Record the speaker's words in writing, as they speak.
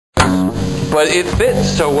but it fits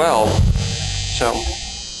so well. So,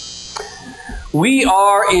 we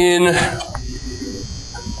are in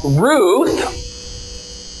Ruth,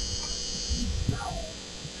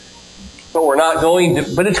 but we're not going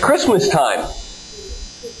to, but it's Christmas time.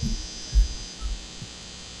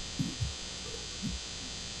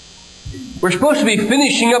 We're supposed to be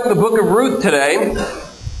finishing up the book of Ruth today,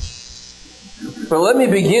 but let me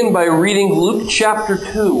begin by reading Luke chapter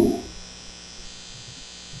 2.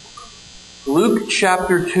 Luke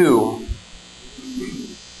chapter 2.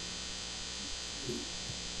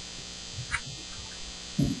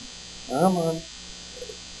 Come on.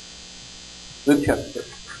 Luke chapter 2.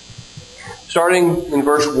 Starting in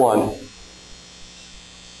verse 1.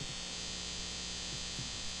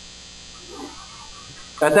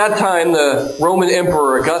 At that time, the Roman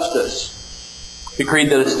Emperor Augustus decreed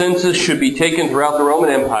that a census should be taken throughout the Roman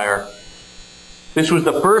Empire. This was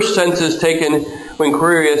the first census taken when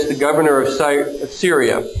Quirinius, the governor of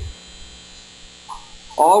Syria.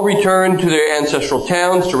 All returned to their ancestral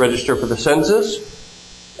towns to register for the census.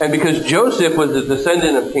 And because Joseph was a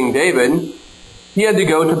descendant of King David, he had to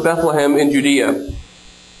go to Bethlehem in Judea,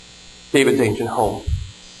 David's ancient home.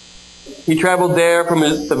 He traveled there from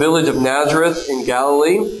the village of Nazareth in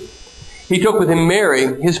Galilee. He took with him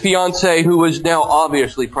Mary, his fiancée, who was now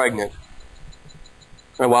obviously pregnant.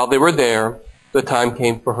 And while they were there, the time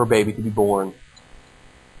came for her baby to be born.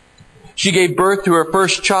 She gave birth to her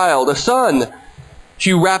first child, a son.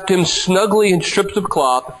 She wrapped him snugly in strips of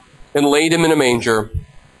cloth and laid him in a manger,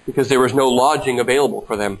 because there was no lodging available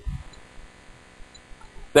for them.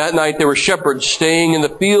 That night there were shepherds staying in the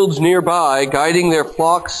fields nearby, guiding their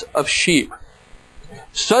flocks of sheep.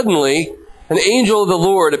 Suddenly, an angel of the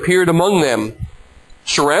Lord appeared among them,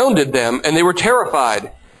 surrounded them, and they were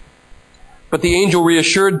terrified. But the angel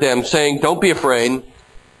reassured them, saying, "Don't be afraid."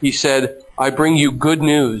 He said, "I bring you good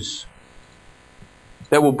news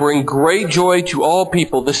that will bring great joy to all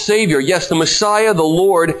people. The Savior, yes, the Messiah, the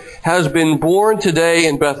Lord, has been born today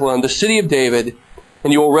in Bethlehem, the city of David,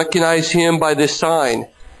 and you will recognize him by this sign.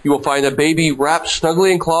 You will find a baby wrapped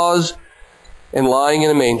snugly in cloths and lying in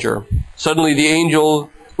a manger." Suddenly the angel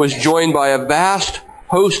was joined by a vast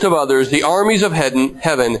host of others, the armies of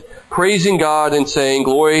heaven, praising God and saying,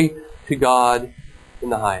 "Glory to God in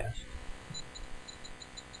the highest."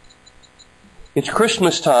 It's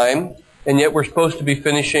Christmas time, and yet we're supposed to be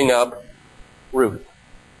finishing up Ruth.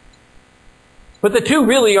 But the two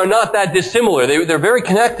really are not that dissimilar. They're very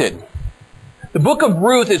connected. The book of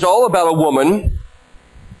Ruth is all about a woman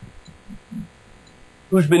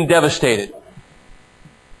who's been devastated.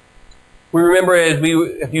 We remember,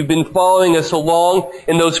 if you've been following us along,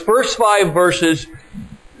 in those first 5 verses,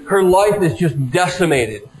 her life is just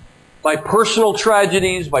decimated by personal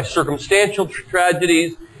tragedies, by circumstantial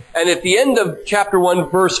tragedies. And at the end of chapter 1,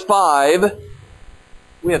 verse 5,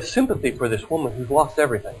 we have sympathy for this woman who's lost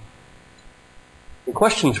everything. And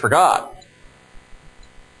questions for God.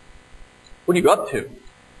 What are you up to?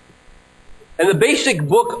 And the basic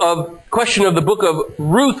question of the book of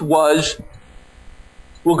Ruth was,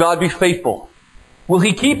 will God be faithful? Will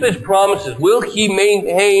he keep his promises? Will he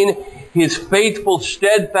maintain his faithful,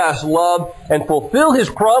 steadfast love and fulfill his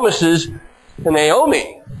promises to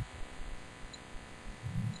Naomi?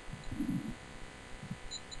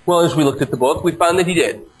 Well, as we looked at the book, we found that he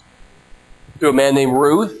did. Through a man named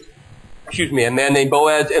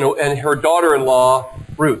Boaz and her daughter-in-law,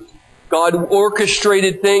 Ruth. God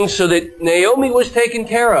orchestrated things so that Naomi was taken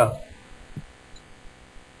care of.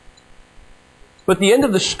 But the end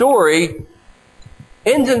of the story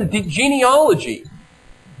ends in the genealogy.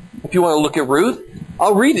 If you want to look at Ruth,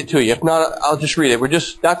 I'll read it to you. If not, I'll just read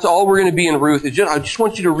it. That's all we're going to be in Ruth. I just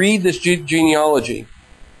want you to read this genealogy.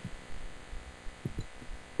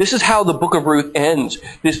 This is how the book of Ruth ends.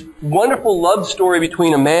 This wonderful love story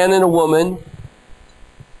between a man and a woman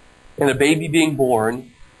and a baby being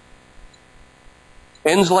born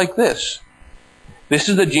ends like this. This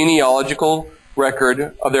is the genealogical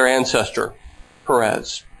record of their ancestor,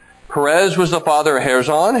 Perez. Perez was the father of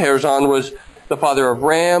Hezron. Hezron was the father of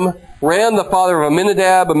Ram. Ram, the father of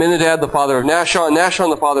Amminadab. Amminadab, the father of Nahshon. Nahshon,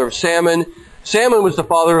 the father of Salmon. Salmon was the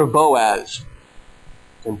father of Boaz.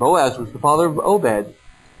 And Boaz was the father of Obed.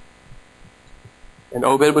 And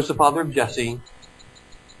Obed was the father of Jesse.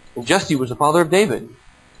 And Jesse was the father of David.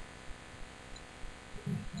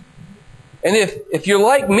 And if you're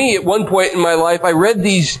like me, at one point in my life, I read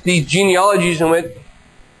these genealogies and went,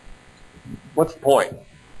 what's the point?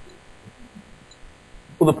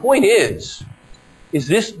 Well, the point is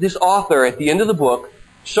this author at the end of the book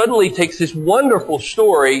suddenly takes this wonderful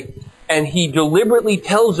story and he deliberately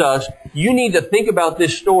tells us, you need to think about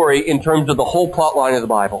this story in terms of the whole plot line of the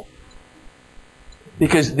Bible.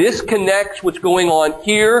 Because this connects what's going on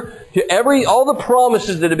here to all the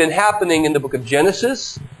promises that have been happening in the book of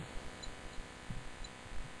Genesis,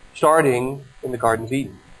 starting in the Garden of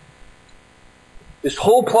Eden. This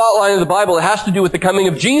whole plot line of the Bible has to do with the coming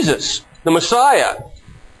of Jesus, the Messiah,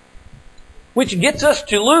 which gets us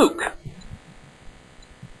to Luke,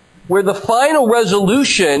 where the final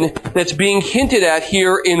resolution that's being hinted at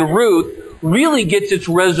here in Ruth really gets its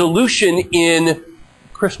resolution in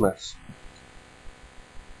Christmas.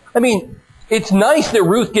 I mean, it's nice that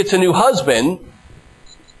Ruth gets a new husband,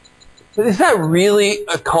 but is that really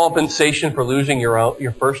a compensation for losing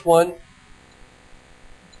your first one?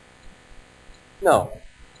 No.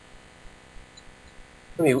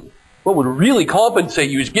 I mean, what would really compensate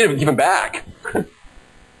you is give him back.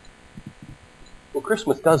 Well,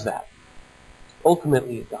 Christmas does that.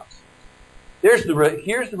 Ultimately, it does. Here's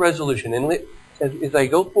the resolution. And as I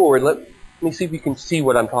go forward, let me see if you can see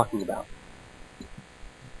what I'm talking about.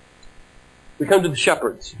 We come to the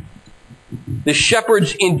shepherds. The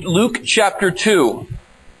shepherds in Luke chapter 2.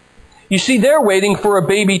 You see, they're waiting for a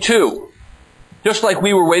baby too. Just like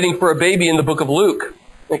we were waiting for a baby in the book of Luke.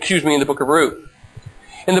 In the book of Ruth.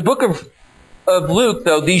 In the book of Luke,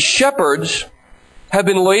 though, these shepherds have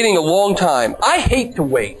been waiting a long time. I hate to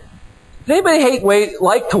wait. Does anybody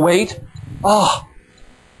like to wait? Oh.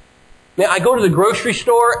 Man, I go to the grocery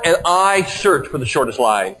store and I search for the shortest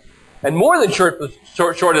line. And more than search for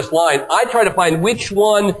the shortest line, I try to find which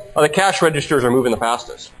one of the cash registers are moving the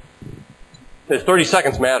fastest. Because 30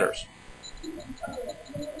 seconds matters.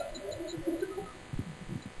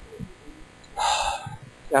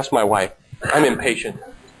 Ask my wife. I'm impatient.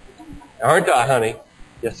 Aren't I, honey?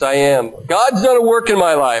 Yes, I am. God's done a work in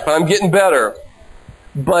my life, and I'm getting better.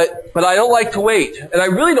 But I don't like to wait. And I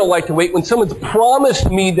really don't like to wait when someone's promised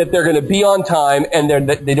me that they're going to be on time and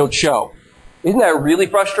they don't show. Isn't that really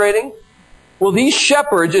frustrating? Well, these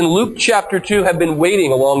shepherds in Luke chapter 2 have been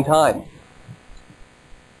waiting a long time.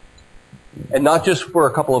 And not just for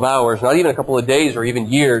a couple of hours, not even a couple of days or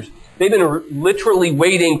even years. They've been literally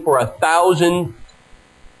waiting for 1,000,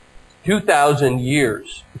 2,000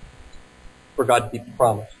 years for God to keep His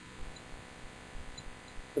promise.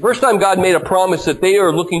 The first time God made a promise that they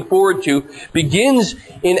are looking forward to begins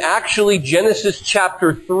in actually Genesis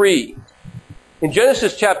chapter 3. In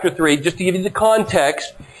Genesis chapter 3, just to give you the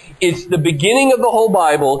context, it's the beginning of the whole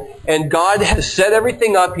Bible, and God has set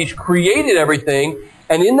everything up. He's created everything.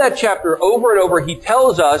 And in that chapter, over and over, He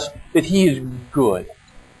tells us that He is good.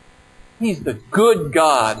 He's the good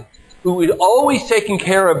God who is always taking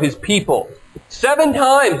care of His people. 7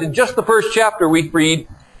 times in just the first chapter we read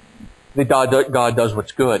that God does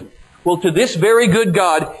what's good. Well, to this very good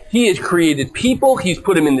God, He has created people. He's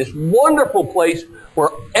put them in this wonderful place where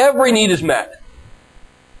every need is met.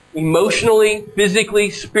 Emotionally, physically,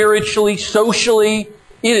 spiritually, socially,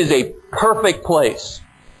 it is a perfect place.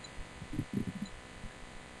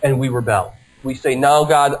 And we rebel. We say, no,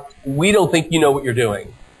 God, we don't think you know what you're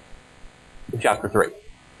doing. In chapter 3.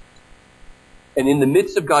 And in the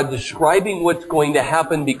midst of God describing what's going to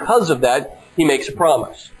happen because of that, He makes a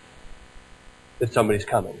promise that somebody's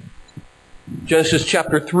coming. Genesis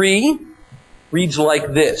chapter 3 reads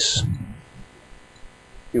like this.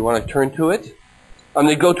 You want to turn to it? I'm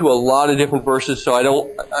going to go to a lot of different verses, so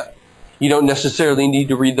you don't necessarily need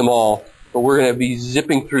to read them all, but we're going to be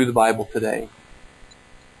zipping through the Bible today.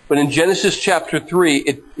 But in Genesis chapter 3,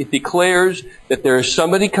 it declares that there is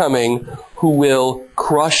somebody coming who will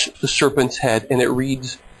crush the serpent's head, and it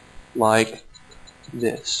reads like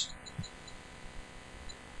this.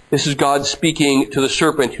 This is God speaking to the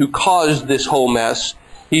serpent who caused this whole mess.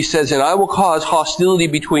 He says, and I will cause hostility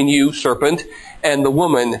between you, serpent, and the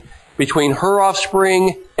woman, between her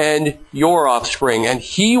offspring and your offspring. And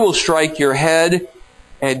he will strike your head,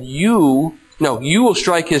 and you will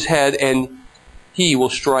strike his head, and he will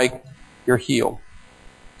strike your heel.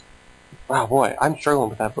 Wow, boy, I'm struggling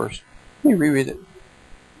with that verse. Let me reread it.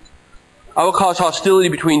 I will cause hostility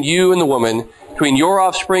between you and the woman, between your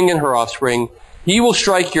offspring and her offspring. He will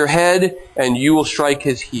strike your head, and you will strike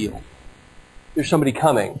his heel. There's somebody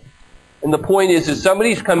coming. And the point is that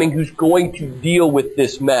somebody's coming who's going to deal with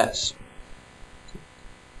this mess.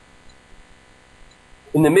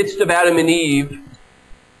 In the midst of Adam and Eve,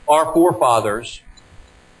 our forefathers,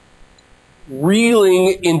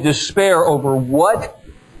 reeling in despair over what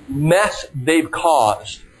mess they've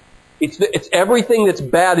caused. It's everything that's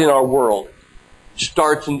bad in our world.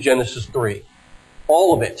 Starts in Genesis 3.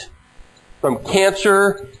 All of it. From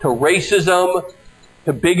cancer, to racism,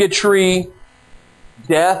 to bigotry,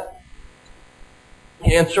 death,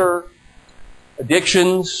 cancer,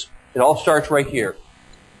 addictions. It all starts right here.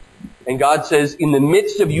 And God says, in the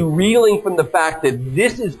midst of you reeling from the fact that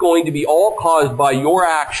this is going to be all caused by your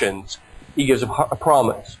actions, he gives a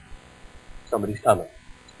promise. Somebody's coming.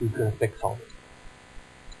 Who's going to fix all this?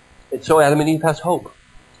 And so Adam and Eve has hope.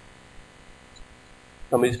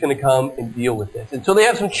 Somebody's going to come and deal with this. And so they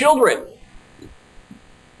have some children.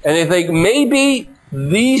 And they think, maybe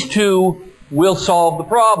these two will solve the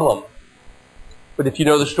problem. But if you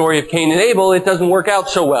know the story of Cain and Abel, it doesn't work out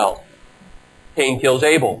so well. Cain kills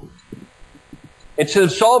Abel. Instead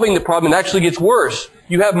of solving the problem, it actually gets worse.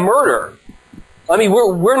 You have murder. I mean,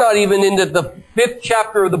 we're not even into the 5th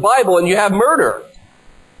chapter of the Bible, and you have murder.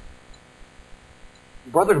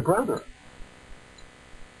 Brother to brother.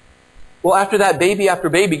 Well, after that, baby after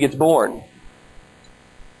baby gets born.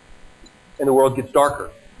 And the world gets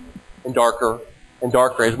darker and darker and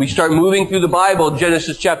darker. As we start moving through the Bible,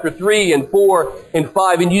 Genesis chapter 3 and 4 and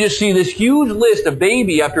 5, and you just see this huge list of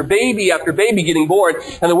baby after baby after baby getting born,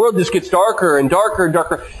 and the world just gets darker and darker and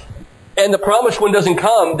darker. And the promised one doesn't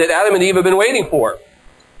come that Adam and Eve have been waiting for.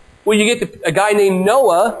 Well, you get a guy named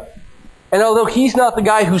Noah, and although he's not the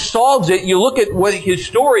guy who solves it, you look at what his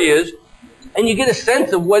story is, and you get a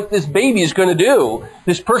sense of what this baby is going to do.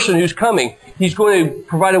 This person who's coming. He's going to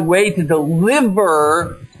provide a way to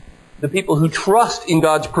deliver the people who trust in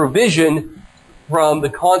God's provision from the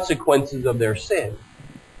consequences of their sin.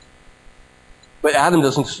 But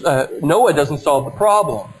Noah doesn't solve the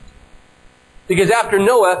problem. Because after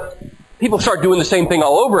Noah, people start doing the same thing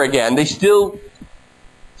all over again. They still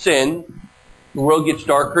sin. The world gets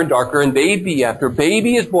darker and darker, and baby after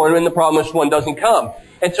baby is born, and the promised one doesn't come.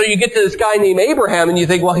 And so you get to this guy named Abraham, and you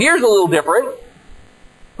think, well, here's a little different.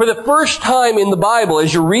 For the first time in the Bible,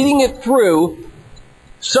 as you're reading it through,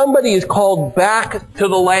 somebody is called back to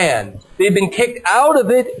the land. They've been kicked out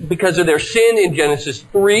of it because of their sin in Genesis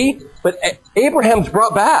 3, but Abraham's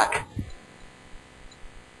brought back.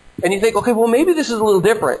 And you think, okay, well, maybe this is a little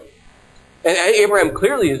different. And Abraham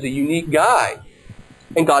clearly is a unique guy.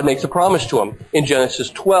 And God makes a promise to him. In Genesis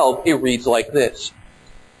 12, it reads like this.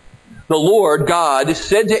 The Lord God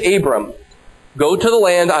said to Abram, go to the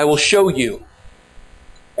land I will show you.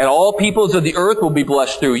 And all peoples of the earth will be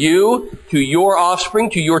blessed through you. To your offspring,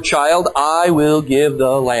 to your child, I will give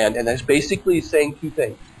the land. And that's basically saying two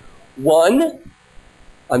things. One,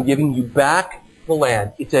 I'm giving you back the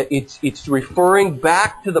land. It's referring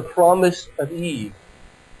back to the promise of Eve.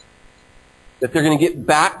 That they're going to get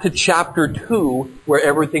back to chapter 2 where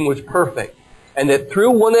everything was perfect. And that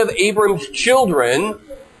through one of Abram's children,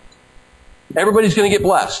 everybody's going to get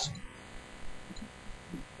blessed.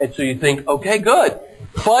 And so you think, okay, good.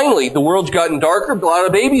 Finally, the world's gotten darker. A lot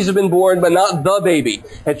of babies have been born, but not the baby.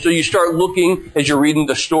 And so you start looking as you're reading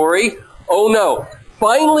the story. Oh no.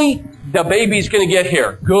 Finally, the baby's going to get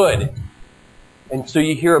here. Good. And so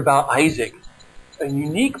you hear about Isaac. A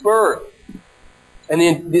unique birth.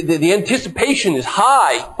 And the anticipation is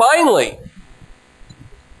high. Finally.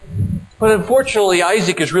 But unfortunately,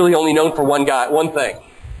 Isaac is really only known for one thing.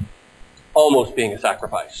 Almost being a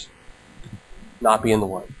sacrifice. Not being the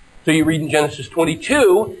one. So you read in Genesis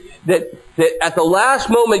 22 that at the last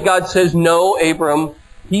moment God says, no, Abram,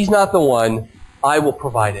 he's not the one. I will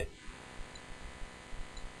provide it.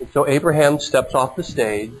 And so Abraham steps off the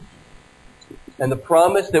stage. And the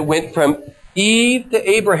promise that went from Eve to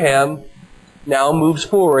Abraham now moves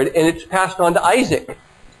forward, and it's passed on to Isaac.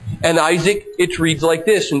 And Isaac, it reads like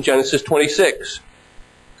this in Genesis 26.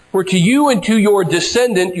 For to you and to your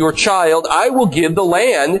descendant, your child, I will give the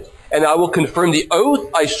land, and I will confirm the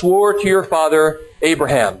oath I swore to your father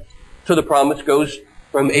Abraham. So the promise goes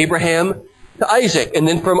from Abraham to Isaac, and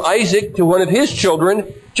then from Isaac to one of his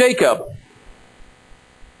children, Jacob.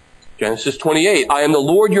 Genesis 28, I am the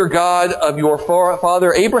Lord your God of your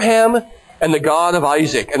father Abraham, and the God of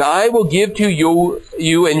Isaac, and I will give to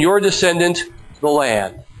you and your descendants the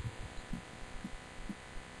land.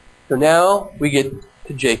 So now we get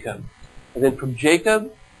to Jacob. And then from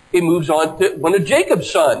Jacob, it moves on to one of Jacob's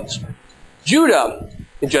sons, Judah,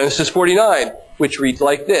 in Genesis 49, which reads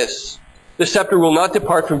like this. The scepter will not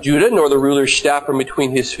depart from Judah, nor the ruler's staff from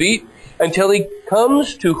between his feet, until he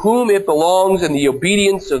comes to whom it belongs, and the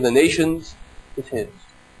obedience of the nations is his.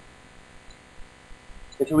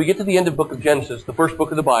 Until we get to the end of the book of Genesis, the first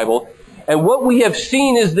book of the Bible, and what we have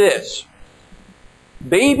seen is this.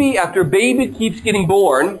 Baby after baby keeps getting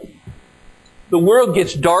born. The world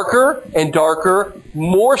gets darker and darker,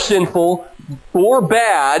 more sinful, more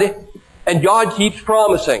bad, and God keeps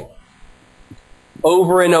promising.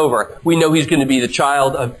 Over and over. We know he's going to be the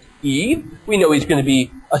child of Eve. We know he's going to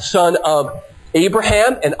be a son of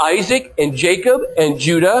Abraham and Isaac and Jacob and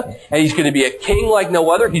Judah, and he's going to be a king like no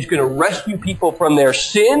other. He's going to rescue people from their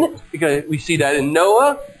sin, because we see that in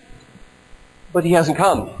Noah. but he hasn't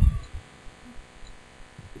come.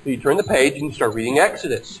 So you turn the page and you start reading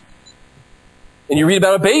Exodus. And you read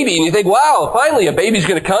about a baby and you think, wow, finally a baby's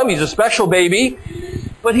going to come. He's a special baby.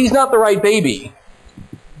 But he's not the right baby.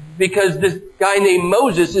 Because this guy named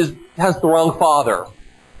Moses has the wrong father.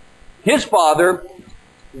 His father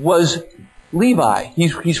was Levi.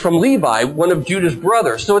 He's from Levi, one of Judah's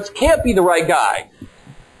brothers. So it can't be the right guy.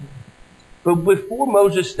 But before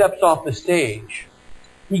Moses steps off the stage,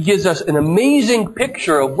 he gives us an amazing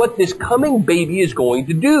picture of what this coming baby is going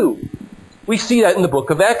to do. We see that in the book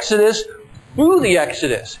of Exodus, through the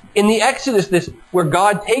Exodus. In the Exodus, where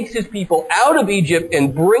God takes his people out of Egypt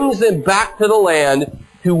and brings them back to the land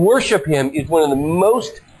to worship him, is one of the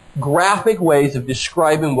most graphic ways of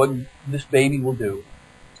describing what this baby will do.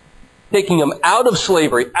 Taking them out of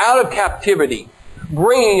slavery, out of captivity,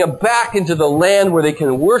 bringing them back into the land where they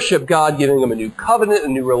can worship God, giving them a new covenant, a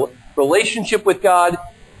new relationship with God.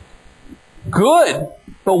 Good,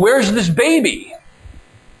 but where's this baby?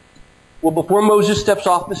 Well, before Moses steps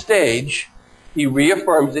off the stage, he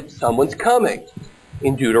reaffirms that someone's coming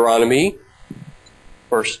in Deuteronomy,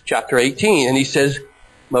 chapter 18. And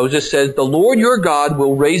Moses says, the Lord your God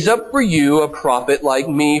will raise up for you a prophet like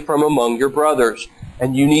me from among your brothers,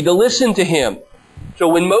 and you need to listen to him. So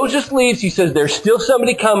when Moses leaves, he says, there's still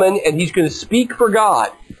somebody coming, and he's going to speak for God.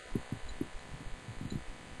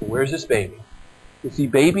 Where's this baby? You see,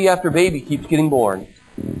 baby after baby keeps getting born.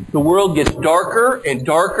 The world gets darker and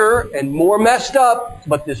darker and more messed up,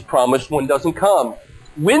 but this promised one doesn't come.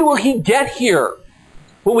 When will he get here?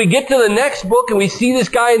 When we get to the next book and we see this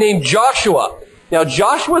guy named Joshua. Now,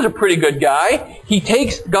 Joshua's a pretty good guy. He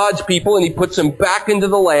takes God's people and he puts them back into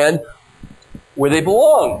the land where they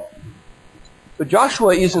belong. But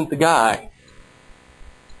Joshua isn't the guy.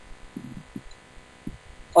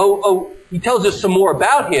 He tells us some more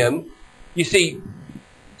about him. You see,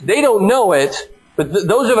 they don't know it, but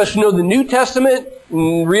those of us who know the New Testament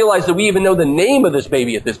realize that we even know the name of this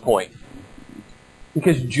baby at this point.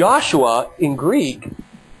 Because Joshua, in Greek,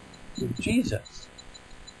 is Jesus,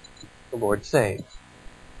 the Lord saves.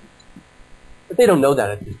 But they don't know that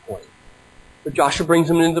at this point. But Joshua brings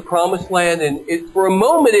them into the promised land, and for a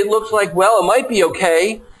moment it looks like, well, it might be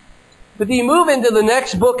okay. But then you move into the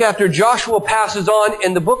next book after Joshua passes on,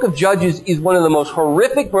 and the book of Judges is one of the most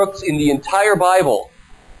horrific books in the entire Bible.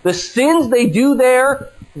 The sins they do there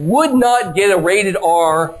would not get a rated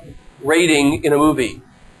R rating in a movie.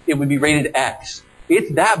 It would be rated X.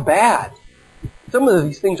 It's that bad. Some of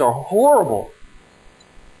these things are horrible.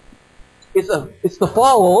 It's the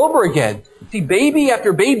fall all over again. See, baby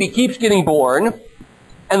after baby keeps getting born,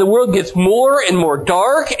 and the world gets more and more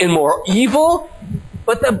dark and more evil,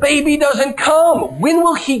 but the baby doesn't come. When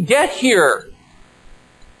will he get here?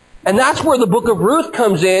 And that's where the book of Ruth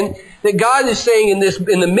comes in, that God is saying in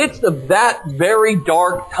the midst of that very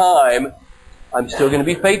dark time, I'm still going to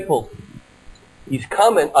be faithful. He's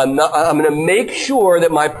coming. I'm going to make sure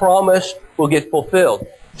that my promise will get fulfilled.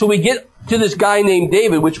 So we get to this guy named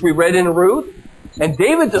David, which we read in Ruth. And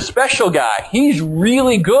David's a special guy. He's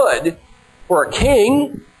really good for a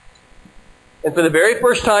king. And for the very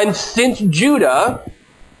first time since Judah,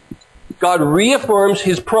 God reaffirms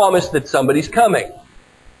his promise that somebody's coming.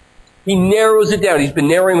 He narrows it down. He's been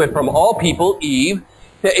narrowing it from all people, Eve,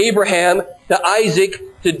 to Abraham, to Isaac,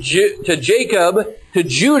 to Jacob, to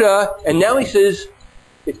Judah, and now he says,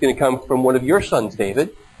 it's going to come from one of your sons, David.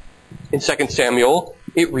 In 2 Samuel,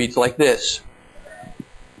 it reads like this.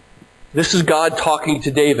 This is God talking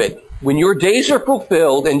to David. When your days are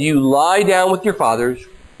fulfilled and you lie down with your fathers,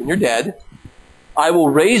 when you're dead, I will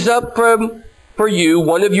raise up for you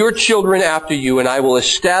one of your children after you, and I will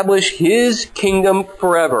establish his kingdom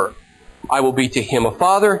forever. I will be to him a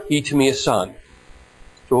father, he to me a son.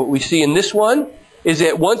 So what we see in this one is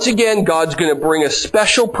that once again, God's going to bring a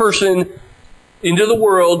special person into the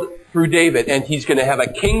world through David. And he's going to have a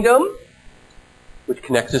kingdom, which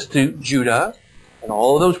connects us to Judah and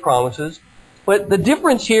all of those promises. But the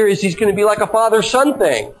difference here is he's going to be like a father-son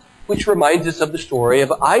thing, which reminds us of the story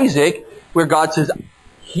of Isaac, where God says,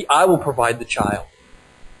 I will provide the child.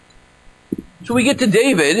 So we get to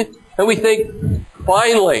David, and we think,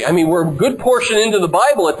 finally, we're a good portion into the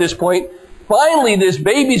Bible at this point. Finally, this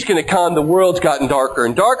baby's going to come. The world's gotten darker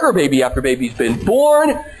and darker. Baby after baby's been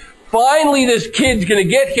born. Finally, this kid's going to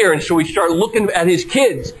get here. And so we start looking at his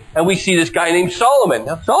kids, and we see this guy named Solomon.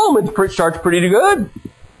 Now, Solomon starts pretty good,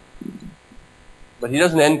 but he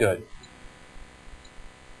doesn't end good.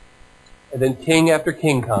 And then king after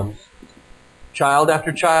king comes. Child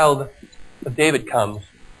after child of David comes.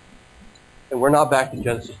 And we're not back to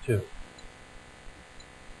Genesis 2.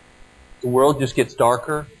 The world just gets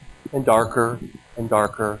darker and darker and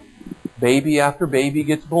darker Baby after baby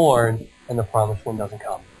gets born, and the promised one doesn't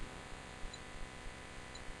come.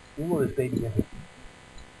 When will this baby get here?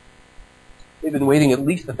 They've been waiting at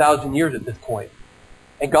least 1,000 years at this point.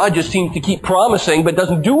 And God just seems to keep promising, but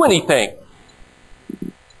doesn't do anything.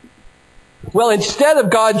 Well, instead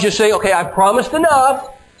of God just saying, okay, I promised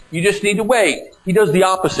enough, you just need to wait, He does the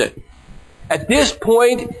opposite. At this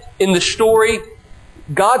point in the story,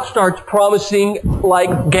 God starts promising like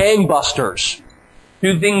gangbusters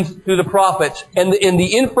through the prophets. And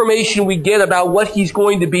the information we get about what He's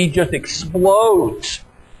going to be just explodes.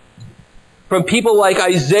 From people like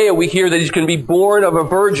Isaiah, we hear that He's going to be born of a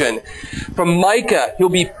virgin. From Micah, He'll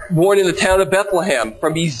be born in the town of Bethlehem.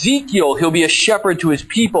 From Ezekiel, He'll be a shepherd to His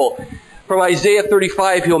people. From Isaiah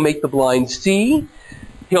 35, He'll make the blind see.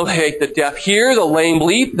 He'll make the deaf hear, the lame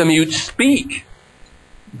leap, the mute speak.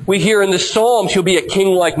 We hear in the Psalms, He'll be a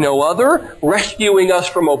king like no other, rescuing us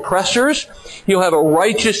from oppressors. He'll have a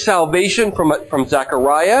righteous salvation from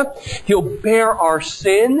Zechariah. He'll bear our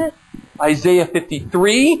sin, Isaiah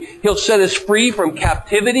 53. He'll set us free from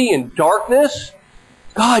captivity and darkness.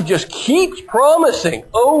 God just keeps promising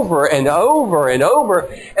over and over and over,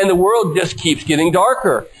 and the world just keeps getting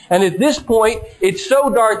darker. And at this point, it's so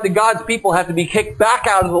dark that God's people have to be kicked back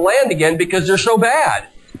out of the land again because they're so bad.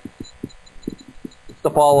 It's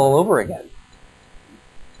the fall all over again.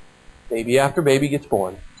 Baby after baby gets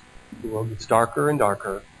born. The world gets darker and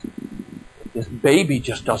darker. This baby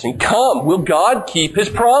just doesn't come. Will God keep His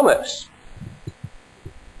promise?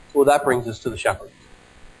 Well, that brings us to the shepherds.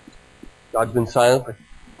 God's been silent for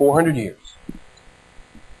 400 years.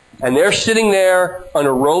 And they're sitting there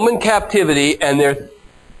under Roman captivity, and they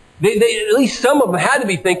at least some of them had to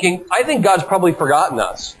be thinking, I think God's probably forgotten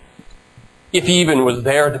us. If He even was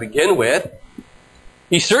there to begin with.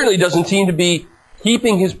 He certainly doesn't seem to be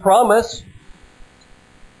keeping His promise.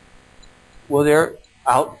 Well, they're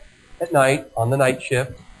out at night on the night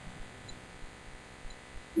shift,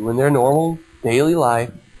 doing their normal daily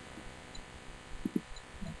life.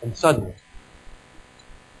 And suddenly,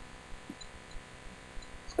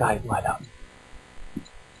 the sky light up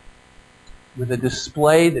with a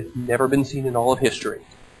display that's never been seen in all of history.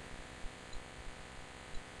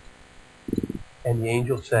 And the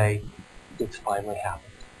angels say, it's finally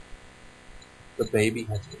happened. The baby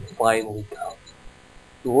has finally come.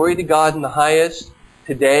 Glory to God in the highest.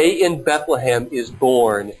 Today in Bethlehem is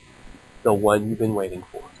born the one you've been waiting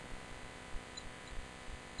for.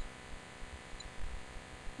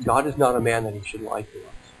 God is not a man that He should lie to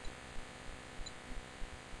us,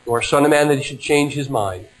 nor a son of man that He should change His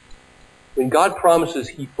mind. When God promises,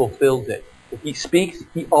 He fulfills it. If He speaks,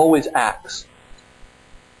 He always acts.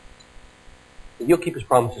 And He'll keep His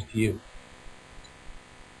promises to you.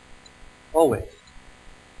 Always.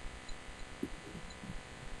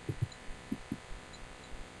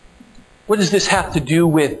 What does this have to do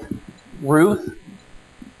with Ruth?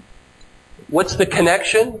 What's the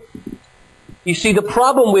connection? You see, the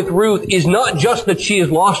problem with Ruth is not just that she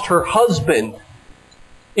has lost her husband.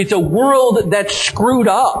 It's a world that's screwed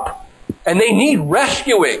up. And they need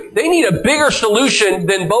rescuing. They need a bigger solution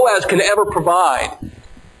than Boaz can ever provide.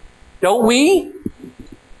 Don't we?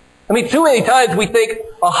 I mean, too many times we think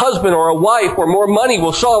a husband or a wife or more money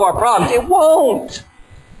will solve our problems. It won't.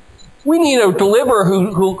 We need a deliverer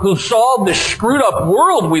who solved the screwed up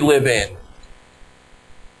world we live in.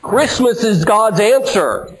 Christmas is God's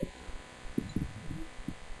answer.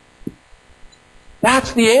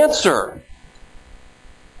 That's the answer.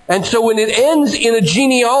 And so when it ends in a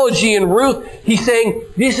genealogy in Ruth, He's saying,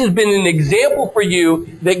 this has been an example for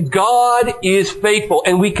you that God is faithful.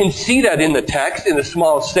 And we can see that in the text in a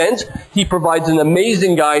small sense. He provides an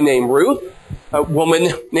amazing guy named Ruth, a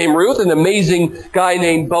woman named Ruth, an amazing guy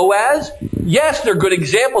named Boaz. Yes, they're good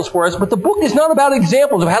examples for us, but the book is not about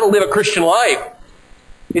examples of how to live a Christian life.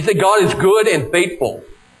 It's that God is good and faithful.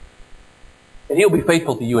 And He'll be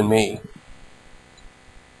faithful to you and me.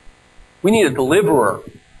 We need a deliverer.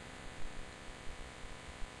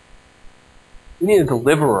 We need a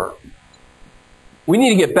deliverer. We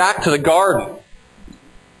need to get back to the garden.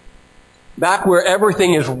 Back where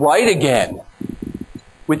everything is right again.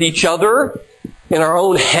 With each other, in our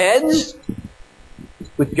own heads,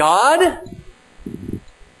 with God.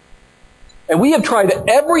 And we have tried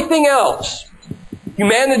everything else.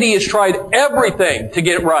 Humanity has tried everything to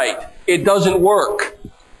get it right. It doesn't work.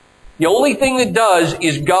 The only thing that does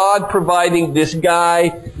is God providing this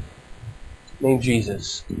guy named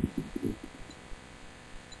Jesus.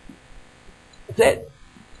 That's it.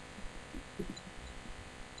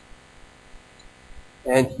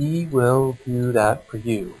 And He will do that for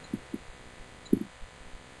you.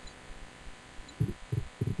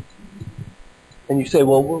 And you say,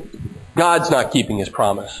 well, God's not keeping his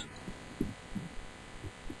promise.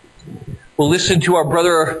 We'll listen to our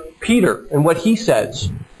brother Peter and what he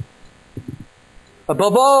says.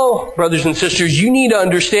 Above all, brothers and sisters, you need to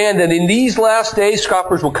understand that in these last days,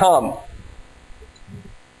 scoffers will come,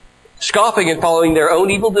 scoffing and following their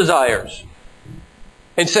own evil desires,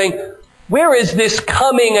 and saying, where is this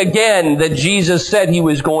coming again that Jesus said he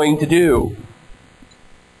was going to do?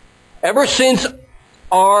 Ever since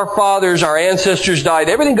our fathers, our ancestors died,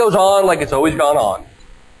 everything goes on like it's always gone on.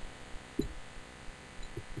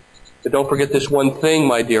 But don't forget this one thing,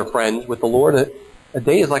 my dear friends. With the Lord, a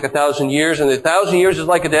day is like 1,000 years, and 1,000 years is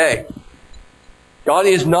like a day. God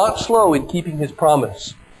is not slow in keeping his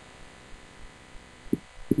promise.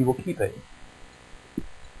 He will keep it.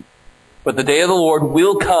 But the day of the Lord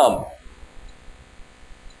will come,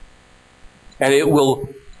 and it will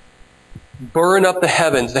burn up the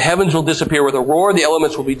heavens. The heavens will disappear with a roar. The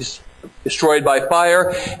elements will be destroyed by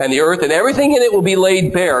fire, and the earth and everything in it will be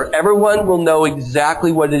laid bare. Everyone will know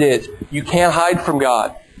exactly what it is. You can't hide from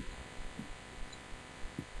God.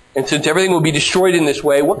 And since everything will be destroyed in this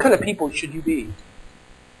way, what kind of people should you be?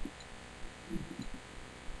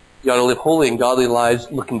 You ought to live holy and godly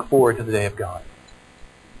lives looking forward to the day of God.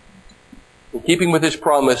 In keeping with this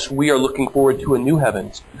promise, we are looking forward to a new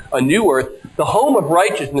heavens, a new earth, the home of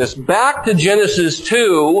righteousness, back to Genesis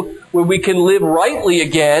 2, where we can live rightly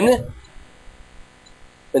again,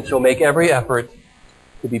 and so make every effort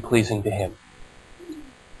to be pleasing to him.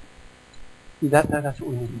 See, that's what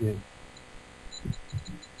we need to do.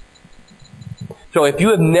 So if you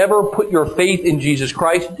have never put your faith in Jesus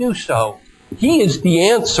Christ, do so. He is the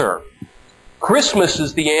answer. Christmas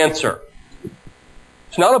is the answer.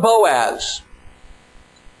 It's not a Boaz.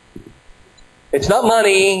 It's not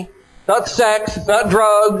money. It's not sex. It's not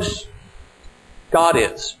drugs. God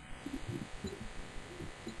is.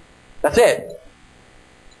 That's it.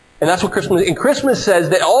 And that's what Christmas is. And Christmas says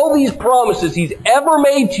that all these promises he's ever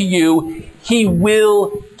made to you, he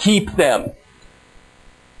will keep them.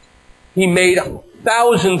 He made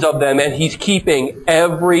thousands of them, and he's keeping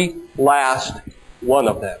every last one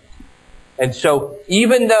of them. And so,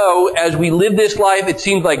 even though as we live this life, it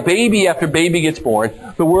seems like baby after baby gets born,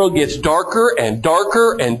 the world gets darker and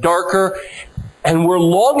darker and darker, and we're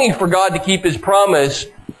longing for God to keep his promise,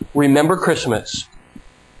 remember Christmas.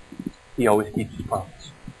 He always keeps his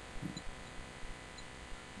promise.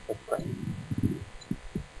 Let's pray.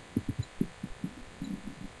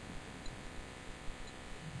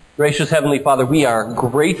 Gracious Heavenly Father, we are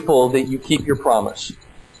grateful that you keep your promise.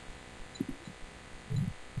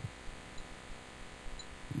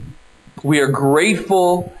 We are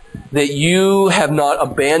grateful that you have not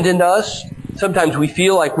abandoned us. Sometimes we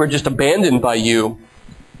feel like we're just abandoned by you.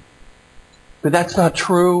 But that's not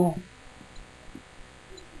true.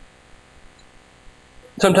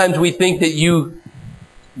 Sometimes we think that you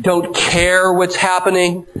don't care what's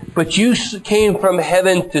happening, but you came from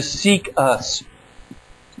heaven to seek us.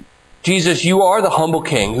 Jesus, you are the humble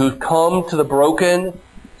King who's come to the broken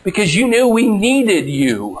because you knew we needed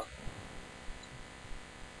you.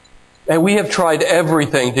 And we have tried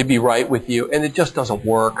everything to be right with you, and it just doesn't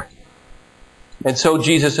work. And so,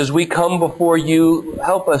 Jesus, as we come before you,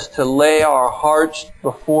 help us to lay our hearts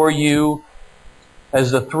before you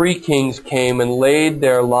as the three kings came and laid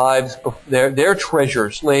their lives, their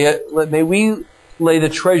treasures. May we lay the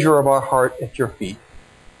treasure of our heart at your feet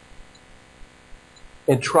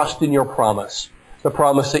and trust in your promise. The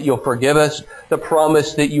promise that you'll forgive us, the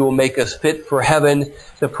promise that you will make us fit for heaven,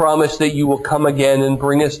 the promise that you will come again and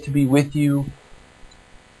bring us to be with you,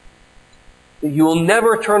 that you will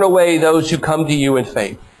never turn away those who come to you in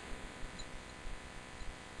faith.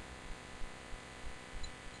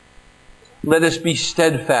 Let us be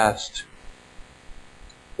steadfast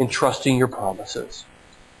in trusting your promises.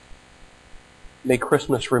 May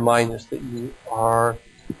Christmas remind us that you are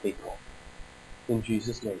faithful. In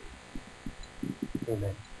Jesus' name,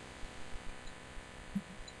 amen.